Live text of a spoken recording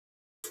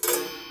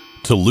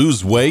To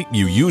lose weight,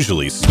 you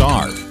usually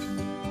starve.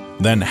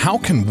 Then how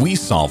can we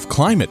solve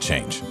climate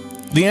change?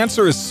 The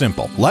answer is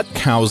simple. Let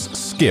cows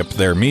skip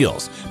their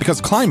meals, because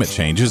climate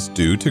change is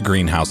due to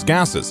greenhouse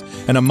gases.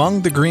 And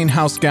among the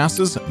greenhouse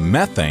gases,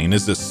 methane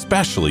is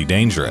especially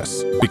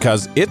dangerous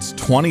because it's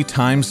 20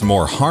 times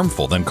more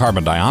harmful than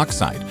carbon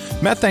dioxide.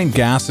 Methane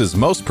gas is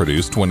most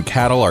produced when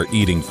cattle are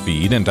eating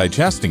feed and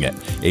digesting it.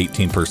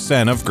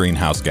 18% of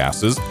greenhouse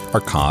gases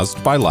are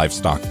caused by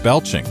livestock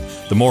belching.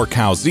 The more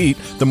cows eat,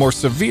 the more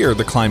severe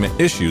the climate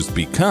issues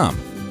become.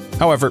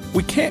 However,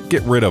 we can't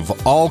get rid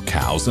of all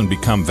cows and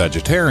become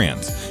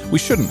vegetarians. We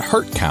shouldn't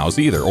hurt cows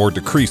either or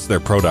decrease their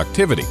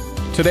productivity.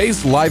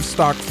 Today's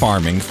livestock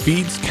farming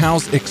feeds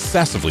cows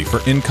excessively for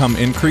income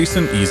increase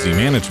and easy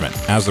management.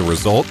 As a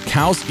result,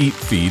 cows eat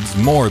feeds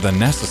more than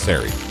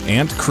necessary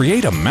and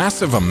create a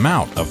massive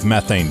amount of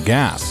methane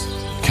gas.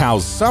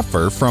 Cows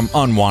suffer from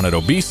unwanted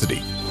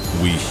obesity.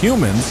 We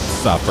humans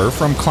suffer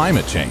from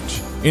climate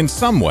change. In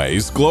some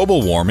ways,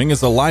 global warming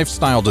is a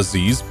lifestyle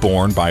disease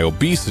born by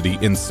obesity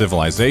in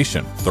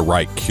civilization. The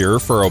right cure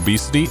for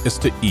obesity is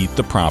to eat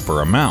the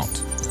proper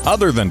amount.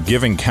 Other than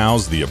giving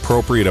cows the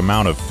appropriate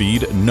amount of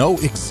feed, no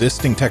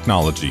existing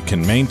technology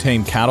can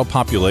maintain cattle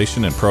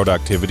population and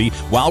productivity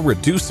while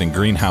reducing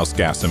greenhouse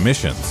gas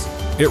emissions.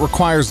 It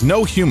requires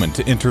no human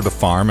to enter the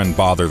farm and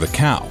bother the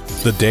cow.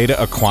 The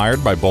data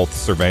acquired by both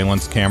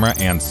surveillance camera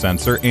and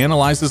sensor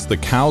analyzes the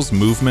cow's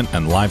movement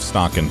and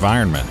livestock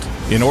environment.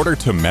 In order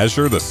to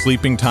measure the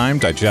sleeping time,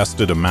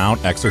 digested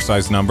amount,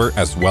 exercise number,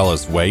 as well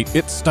as weight,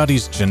 it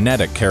studies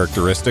genetic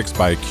characteristics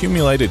by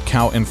accumulated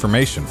cow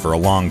information for a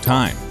long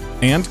time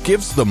and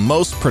gives the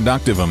most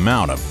productive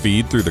amount of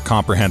feed through the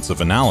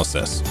comprehensive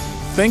analysis.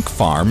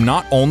 Thinkfarm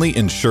not only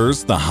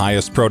ensures the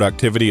highest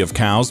productivity of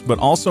cows, but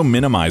also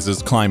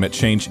minimizes climate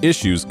change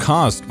issues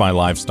caused by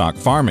livestock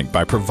farming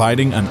by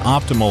providing an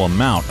optimal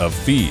amount of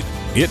feed.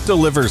 It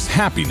delivers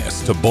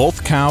happiness to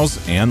both cows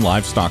and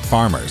livestock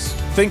farmers.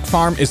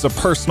 Thinkfarm is a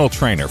personal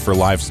trainer for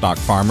livestock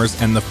farmers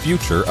and the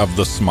future of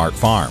the smart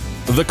farm.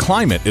 The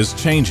climate is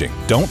changing.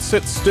 Don't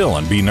sit still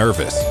and be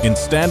nervous.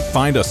 Instead,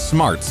 find a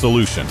smart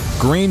solution.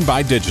 Green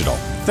by Digital.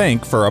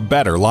 Think for a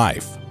better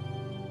life.